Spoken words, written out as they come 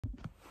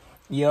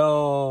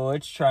Yo,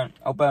 it's Trent.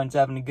 Hope everyone's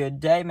having a good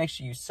day. Make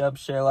sure you sub,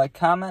 share, like,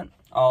 comment,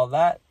 all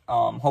that.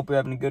 Hope you're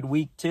having a good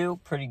week too.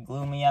 Pretty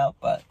gloomy out,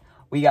 but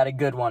we got a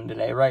good one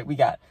today, right? We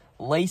got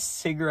Lace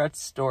Cigarettes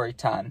story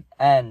time.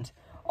 And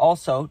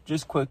also,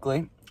 just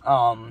quickly,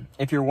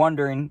 if you're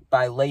wondering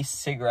by Lace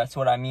cigarettes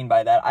what I mean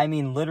by that, I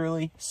mean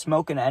literally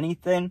smoking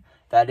anything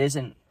that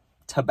isn't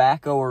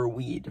tobacco or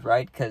weed,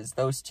 right? Because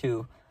those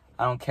two,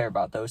 I don't care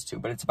about those two,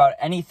 but it's about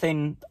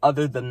anything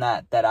other than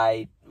that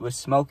I was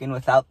smoking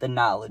without the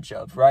knowledge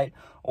of, right?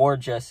 Or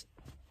just,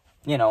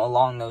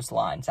 along those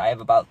lines. I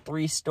have about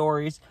 3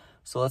 stories,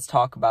 so let's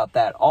talk about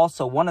that.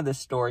 Also, one of the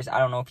stories, I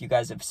don't know if you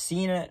guys have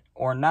seen it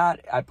or not.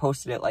 I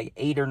posted it like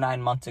 8 or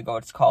 9 months ago.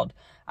 It's called,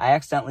 I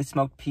accidentally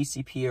smoked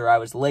PCP, or I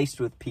was laced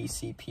with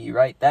PCP,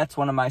 right? That's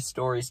one of my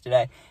stories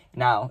today.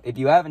 Now, if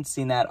you haven't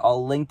seen that,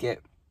 I'll link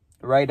it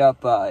right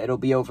up. It'll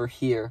be over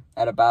here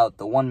at about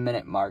the 1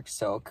 minute mark.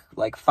 So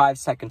like 5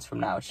 seconds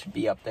from now, it should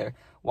be up there.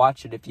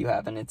 Watch it if you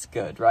haven't. It's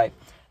good, right?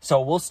 So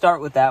we'll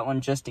start with that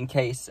one just in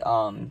case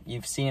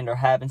you've seen it or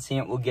haven't seen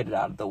it. We'll get it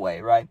out of the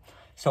way, right?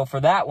 So for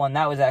that one,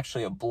 that was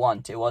actually a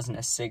blunt. It wasn't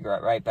a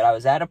cigarette, right? But I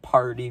was at a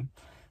party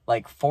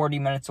like 40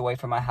 minutes away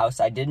from my house.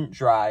 I didn't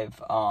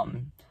drive,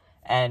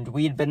 and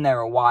we had been there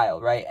a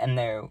while, right?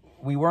 And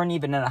we weren't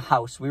even in a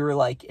house. We were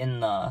like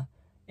in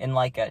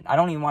like I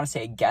don't even want to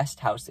say a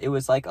guest house. It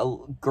was like a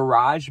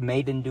garage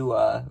made into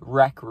a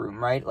rec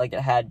room, right? Like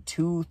it had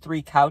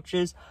 2-3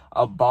 couches,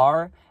 a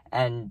bar,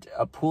 and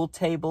a pool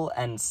table,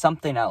 and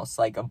something else,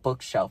 like a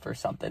bookshelf or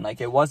something. Like,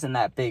 it wasn't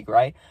that big,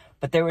 right?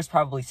 But there was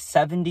probably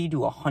 70 to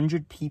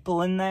 100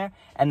 people in there,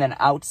 and then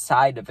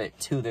outside of it,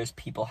 too, there's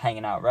people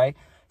hanging out, right?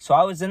 So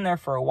I was in there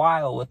for a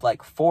while with,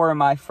 like, 4 of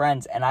my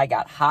friends, and I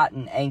got hot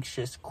and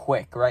anxious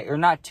quick, right? Or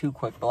not too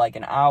quick, but like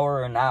an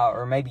hour,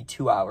 or maybe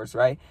 2 hours,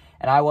 right?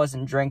 And I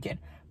wasn't drinking.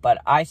 But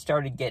I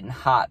started getting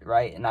hot,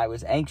 right? And I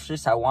was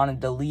anxious. I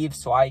wanted to leave,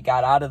 so I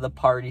got out of the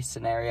party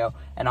scenario,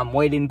 and I'm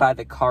waiting by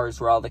the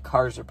cars where all the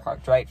cars are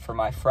parked, right, for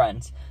my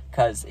friends,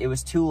 because it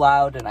was too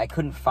loud, and I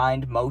couldn't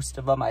find most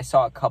of them. I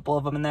saw a couple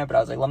of them in there, but I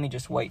was like, let me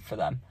just wait for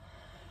them.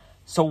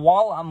 So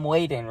while I'm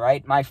waiting,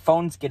 right, my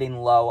phone's getting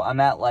low.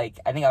 I'm at, like,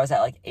 I think I was at,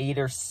 like,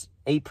 8%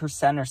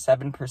 or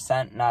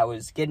 7%, and I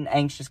was getting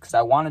anxious because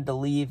I wanted to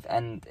leave,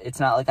 and it's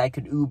not like I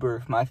could Uber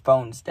if my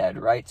phone's dead,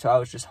 right? So I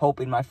was just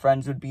hoping my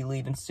friends would be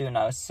leaving soon.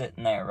 I was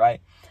sitting there,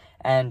 right?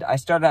 And I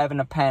started having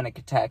a panic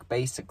attack,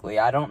 basically.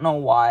 I don't know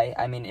why.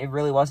 I mean, it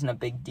really wasn't a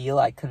big deal.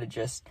 I could have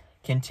just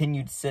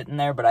continued sitting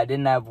there, but I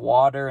didn't have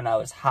water, and I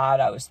was hot.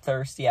 I was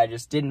thirsty. I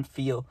just didn't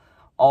feel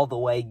all the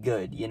way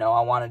good,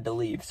 I wanted to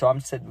leave. So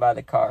I'm sitting by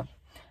the car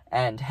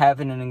and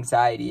having an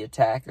anxiety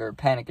attack or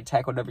panic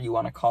attack, whatever you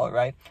want to call it,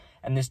 right?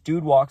 And this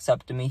dude walks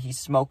up to me. He's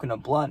smoking a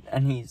blunt,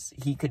 and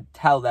he could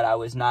tell that I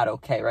was not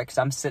okay, right? Because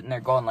I'm sitting there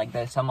going like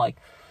this. I'm like,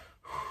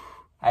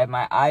 I have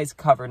my eyes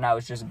covered, and I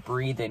was just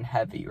breathing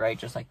heavy, right?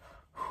 Just like,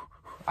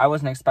 I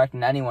wasn't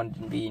expecting anyone to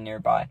be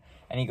nearby.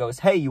 And he goes,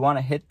 hey, you want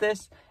to hit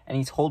this? And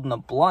he's holding a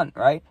blunt,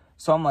 right?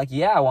 So I'm like,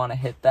 yeah, I want to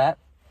hit that.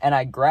 And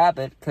I grab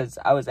it because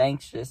I was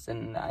anxious,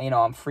 and,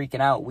 I'm freaking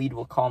out. Weed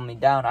will calm me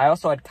down. I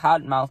also had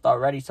cotton mouth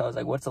already, so I was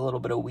like, what's a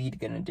little bit of weed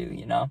going to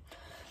do,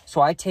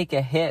 So I take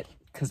a hit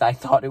because I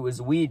thought it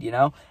was weed,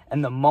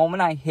 And the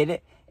moment I hit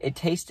it, it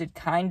tasted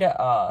kind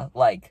of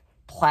like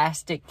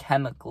plastic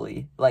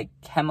chemically, like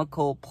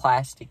chemical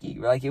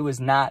plasticky. Like, it was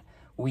not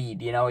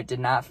weed, it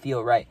did not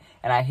feel right.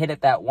 And I hit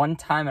it that one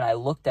time, and I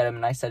looked at him,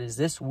 and I said, is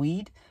this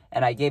weed?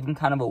 And I gave him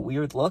kind of a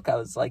weird look. I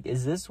was like,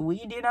 is this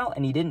weed,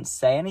 And he didn't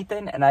say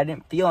anything, and I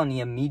didn't feel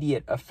any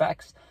immediate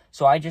effects.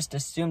 So I just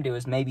assumed it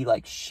was maybe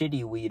like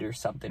shitty weed or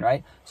something,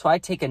 right? So I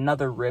take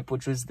another rip,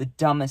 which was the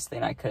dumbest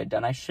thing I could have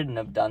done. I shouldn't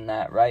have done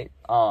that, right?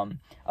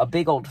 A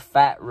big old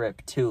fat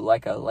rip too,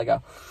 like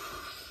a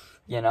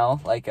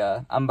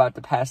I'm about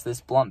to pass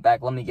this blunt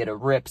back. Let me get a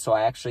rip so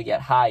I actually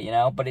get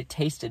high, But it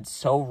tasted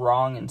so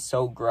wrong and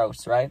so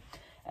gross, right?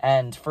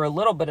 And for a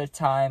little bit of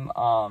time,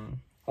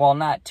 well,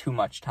 not too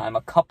much time,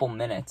 a couple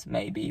minutes,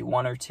 maybe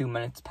 1 or 2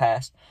 minutes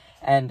passed,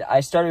 and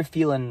I started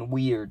feeling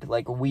weird,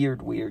 like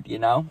weird,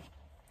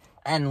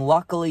 and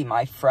luckily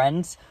my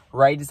friends,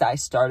 right as I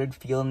started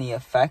feeling the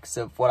effects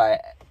of what I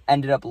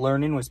ended up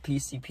learning was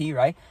PCP,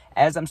 right,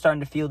 as I'm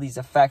starting to feel these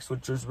effects,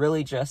 which was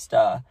really just,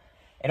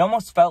 it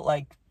almost felt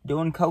like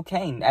doing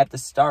cocaine at the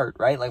start,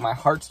 right, like my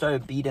heart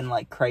started beating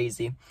like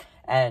crazy.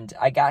 And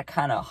I got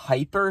kind of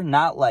hyper,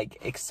 not like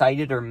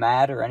excited or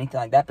mad or anything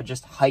like that, but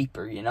just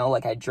hyper,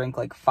 like I drank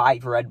like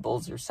 5 Red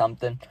Bulls or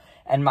something.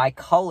 And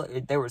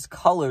there was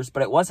colors,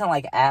 but it wasn't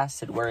like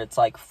acid where it's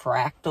like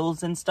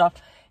fractals and stuff.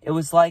 It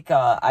was like,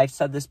 I've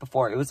said this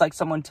before, it was like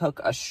someone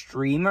took a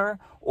streamer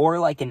or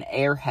like an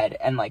airhead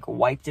and like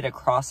wiped it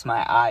across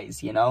my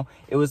eyes,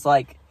 It was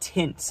like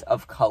tints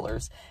of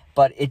colors,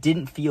 but it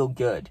didn't feel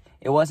good.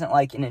 It wasn't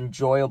like an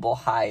enjoyable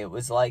high. It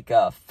was like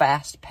a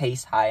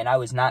fast-paced high, and I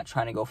was not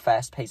trying to go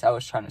fast-paced. I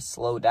was trying to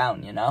slow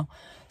down,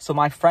 So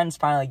my friends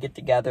finally get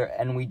together,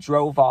 and we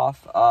drove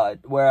off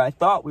where I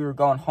thought we were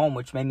going home,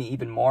 which made me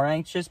even more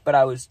anxious, but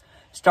I was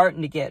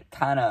starting to get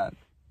kind of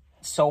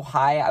so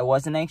high I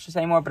wasn't anxious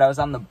anymore, but I was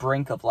on the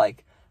brink of,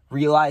 like,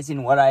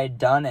 realizing what I had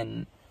done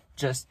and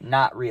just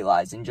not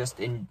realizing,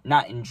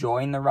 not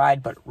enjoying the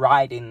ride, but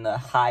riding the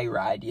high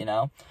ride, you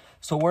know?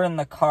 So we're in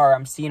the car,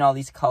 I'm seeing all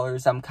these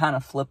colors, I'm kind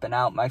of flipping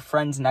out. My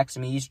friend's next to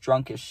me, he's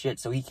drunk as shit,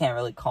 so he can't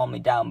really calm me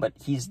down, but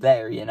he's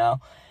there, you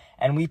know?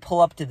 And we pull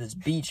up to this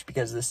beach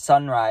because the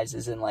sunrise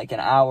is in like an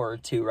hour or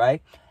two,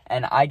 right?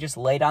 And I just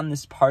laid on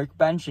this park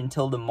bench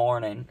until the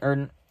morning,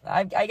 or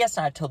I guess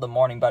not till the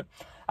morning, but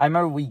I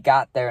remember we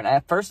got there, and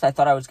at first I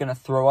thought I was going to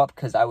throw up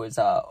because I was,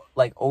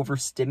 like,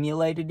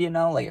 overstimulated, you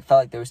know? Like, it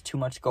felt like there was too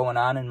much going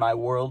on in my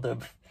world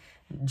of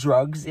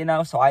drugs, you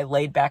know? So I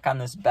laid back on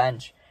this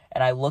bench,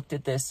 and I looked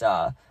at this,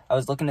 I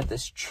was looking at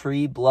this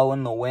tree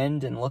blowing the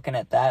wind and looking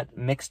at that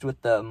mixed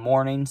with the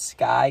morning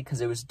sky because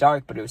it was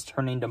dark, but it was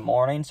turning to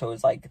morning. So it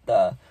was like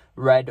the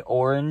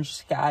red-orange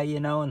sky,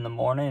 you know, in the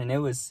morning. And it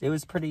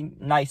was pretty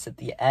nice at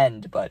the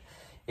end, but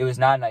it was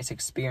not a nice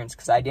experience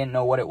because I didn't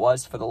know what it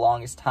was for the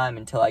longest time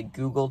until I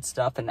Googled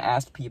stuff and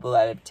asked people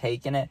that had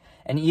taken it.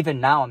 And even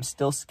now I'm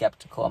still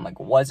skeptical. I'm like,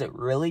 was it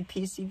really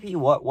PCP?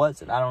 What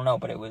was it? I don't know,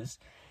 but it was...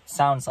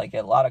 Sounds like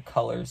it. A lot of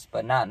colors,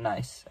 but not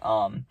nice.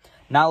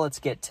 Now let's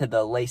get to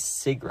the lace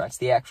cigarettes,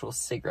 the actual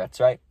cigarettes,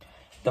 right?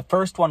 The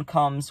first one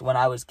comes when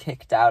I was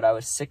kicked out. I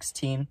was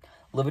 16,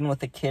 living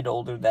with a kid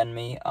older than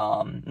me.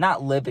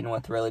 Not living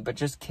with, really, but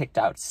just kicked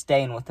out,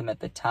 staying with him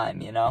at the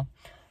time, you know?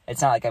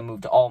 It's not like I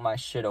moved all my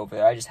shit over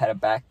there. I just had a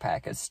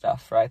backpack of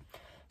stuff, right?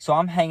 So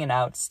I'm hanging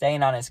out,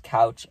 staying on his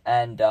couch,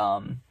 and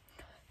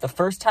the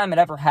first time it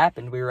ever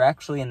happened, we were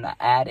actually in the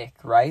attic,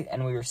 right?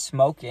 And we were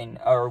smoking,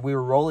 or we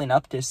were rolling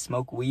up to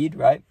smoke weed,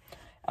 right?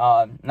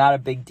 Not a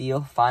big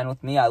deal, fine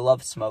with me. I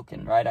love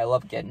smoking, right? I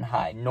love getting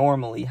high,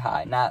 normally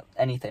high, not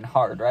anything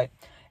hard, right?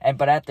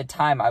 But at the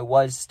time, I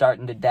was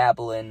starting to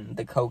dabble in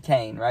the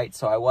cocaine, right?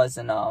 So I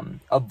wasn't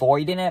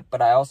avoiding it,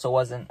 but I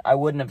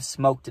wouldn't have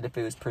smoked it if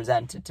it was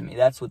presented to me.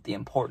 That's what the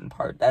important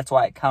part. That's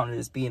why it counted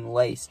as being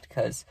laced,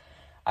 because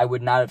I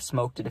would not have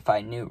smoked it if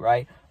I knew,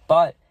 right?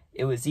 But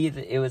it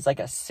was like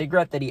a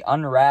cigarette that he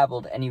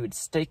unraveled and he would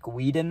stick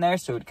weed in there,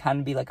 so it would kind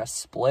of be like a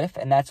spliff,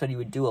 and that's what he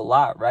would do a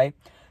lot, right?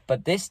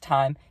 But this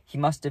time, he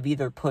must have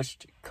either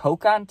pushed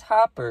coke on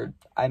top or,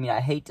 I mean, I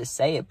hate to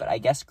say it, but I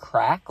guess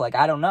crack, like,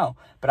 I don't know.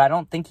 But I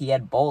don't think he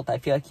had both. I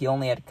feel like he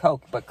only had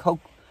coke, but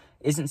coke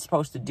isn't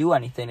supposed to do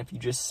anything if you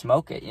just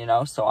smoke it, you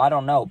know? So I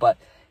don't know, but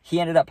he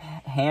ended up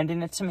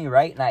handing it to me,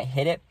 right? And I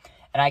hit it,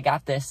 and I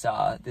got this,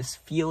 this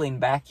feeling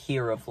back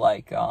here of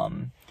like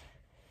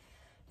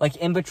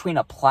in between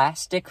a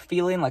plastic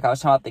feeling, like I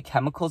was talking about the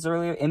chemicals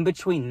earlier, in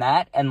between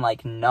that and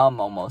like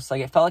numb almost. Like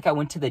it felt like I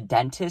went to the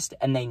dentist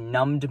and they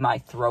numbed my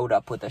throat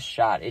up with a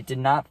shot. It did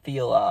not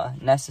feel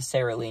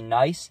necessarily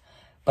nice,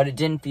 but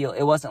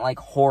it wasn't like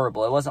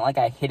horrible. It wasn't like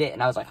I hit it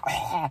and I was like,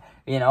 ah,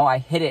 you know, I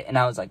hit it and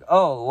I was like,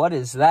 oh, what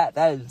is that?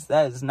 That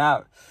is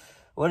not,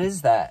 what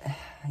is that?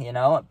 You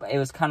know, it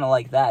was kind of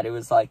like that. It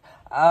was like,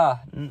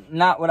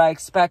 not what I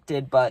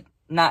expected, but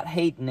not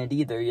hating it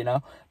either, you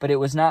know, but it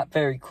was not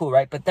very cool,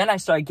 right? But then I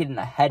started getting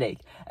a headache,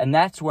 and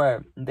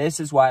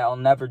this is why I'll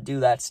never do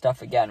that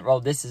stuff again.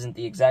 Well, this isn't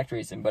the exact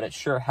reason, but it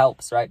sure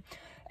helps, right?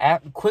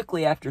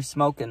 Quickly after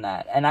smoking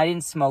that, and I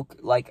didn't smoke,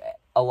 like,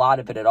 a lot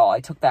of it at all. I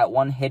took that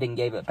one hit and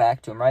gave it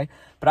back to him, right?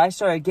 But I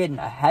started getting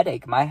a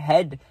headache. My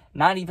head,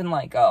 not even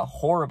like a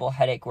horrible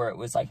headache where it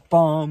was like,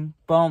 boom,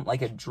 boom,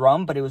 like a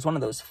drum, but it was one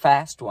of those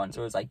fast ones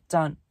where it was like,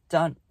 dun,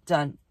 dun,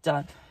 dun,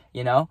 dun,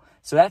 you know?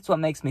 So that's what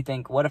makes me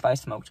think, what if I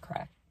smoked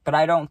crack? But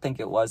I don't think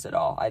it was at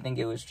all. I think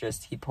it was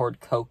just he poured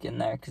coke in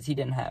there because he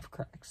didn't have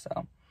crack,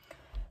 so.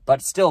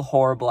 But still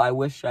horrible. I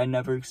wish I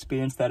never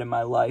experienced that in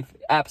my life.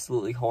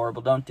 Absolutely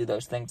horrible. Don't do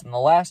those things. And the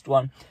last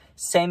one,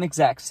 same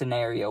exact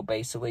scenario,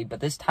 basically. But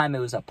this time it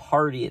was a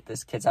party at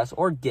this kid's house,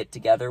 or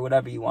get-together,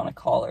 whatever you want to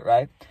call it,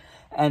 right?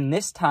 And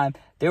this time,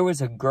 there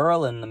was a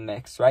girl in the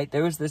mix, right?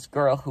 There was this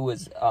girl who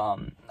was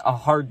a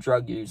hard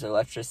drug user,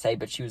 let's just say,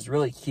 but she was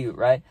really cute,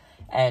 right?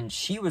 And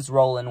she was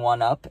rolling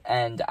one up,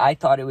 and I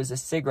thought it was a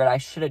cigarette. I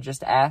should have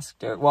just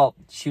asked her. Well,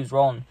 she was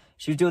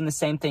doing the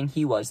same thing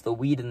he was, the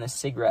weed and the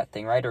cigarette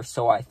thing, right? Or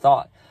so I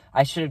thought.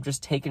 I should have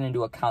just taken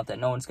into account that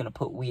no one's going to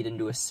put weed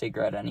into a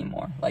cigarette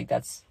anymore. Like,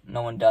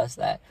 no one does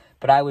that.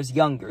 But I was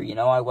younger, you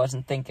know, I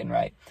wasn't thinking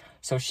right.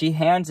 So she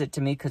hands it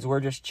to me because we're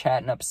just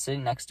chatting up,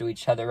 sitting next to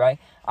each other, right?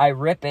 I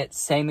rip it,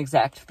 same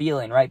exact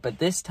feeling, right? But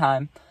this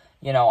time,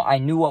 you know, I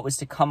knew what was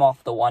to come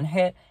off the one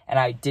hit, and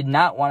I did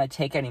not want to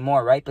take any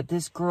more, right? But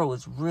this girl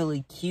was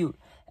really cute,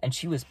 and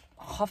she was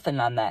huffing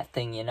on that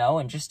thing, you know,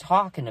 and just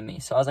talking to me.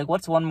 So I was like,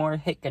 what's one more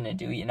hit gonna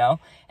do, you know?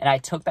 And I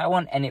took that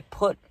one, and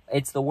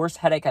it's the worst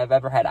headache I've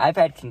ever had. I've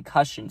had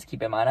concussions,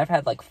 keep in mind. I've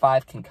had like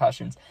 5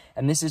 concussions,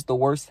 and this is the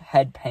worst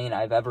head pain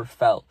I've ever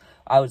felt.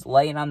 I was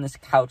laying on this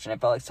couch, and I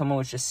felt like someone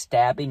was just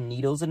stabbing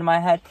needles into my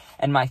head,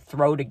 and my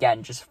throat,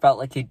 again, just felt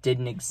like it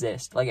didn't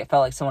exist. Like, it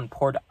felt like someone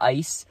poured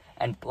ice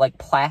and, like,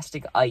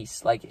 plastic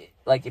ice.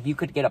 Like if you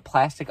could get a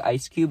plastic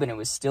ice cube and it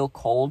was still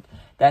cold,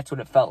 that's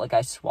what it felt like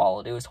I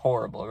swallowed. It was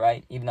horrible,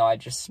 right? Even though I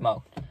just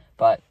smoked.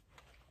 But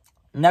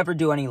never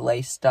do any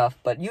lace stuff.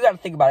 But you got to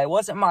think about it. It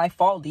wasn't my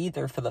fault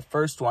either for the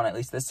first one, at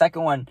least. The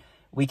second one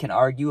we can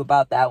argue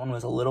about. That one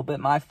was a little bit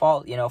my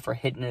fault, you know, for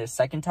hitting it a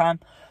second time.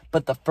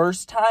 But the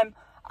first time,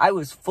 I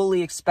was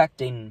fully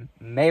expecting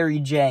Mary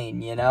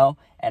Jane, you know,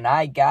 and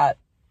I got,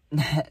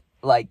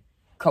 like,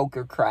 coke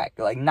or crack,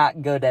 like,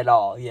 not good at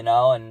all, you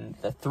know, and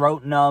the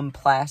throat numb,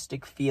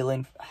 plastic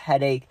feeling,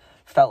 headache,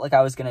 felt like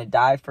I was going to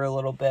die for a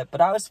little bit,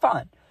 but I was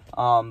fine.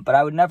 But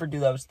I would never do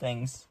those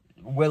things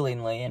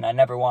willingly, and I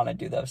never want to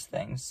do those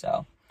things,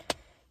 so,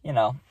 you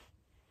know,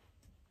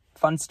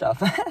 fun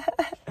stuff.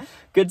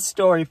 Good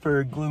story for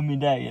a gloomy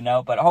day, you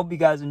know, but I hope you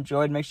guys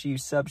enjoyed. Make sure you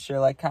sub, share,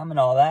 like, comment,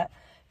 all that.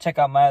 Check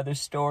out my other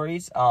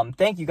stories.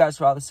 Thank you guys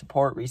for all the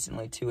support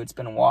recently, too. It's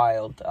been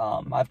wild.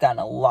 I've gotten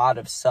a lot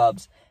of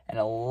subs and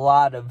a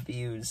lot of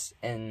views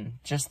in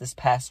just this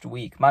past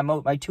week.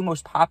 My two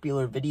most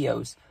popular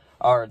videos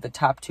are the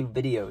top 2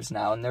 videos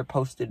now, and they're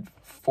posted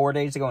 4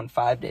 days ago and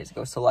 5 days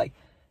ago. So, like,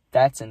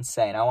 that's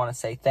insane. I want to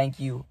say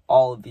thank you,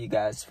 all of you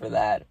guys, for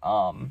that.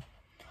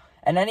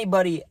 And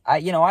anybody,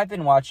 you know, I've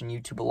been watching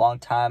YouTube a long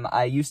time.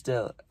 I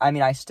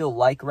still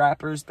like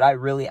rappers, but I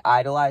really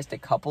idolized a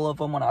couple of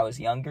them when I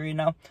was younger, you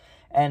know.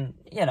 And,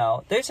 you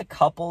know, there's a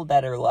couple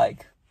that are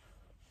like,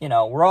 you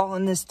know, we're all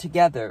in this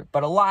together.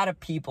 But a lot of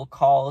people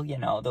call, you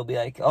know, they'll be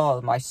like,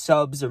 oh, my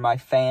subs or my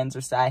fans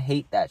or I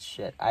hate that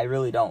shit. I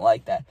really don't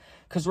like that.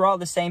 Because we're all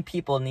the same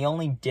people, and the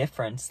only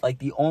difference, like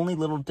the only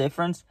little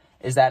difference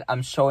is that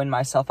I'm showing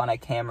myself on a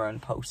camera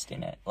and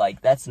posting it.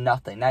 Like, that's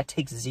nothing. That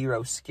takes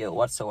zero skill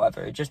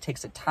whatsoever. It just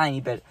takes a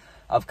tiny bit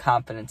of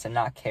confidence and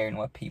not caring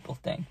what people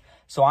think.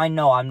 So I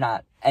know I'm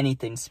not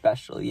anything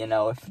special, you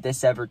know. If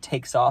this ever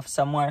takes off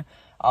somewhere,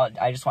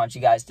 I just want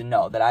you guys to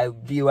know that I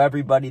view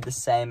everybody the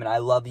same, and I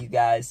love you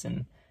guys,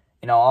 and,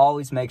 you know, I'll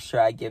always make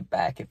sure I give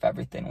back if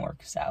everything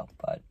works out.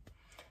 But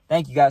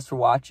thank you guys for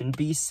watching.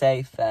 Be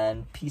safe,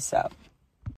 and peace out.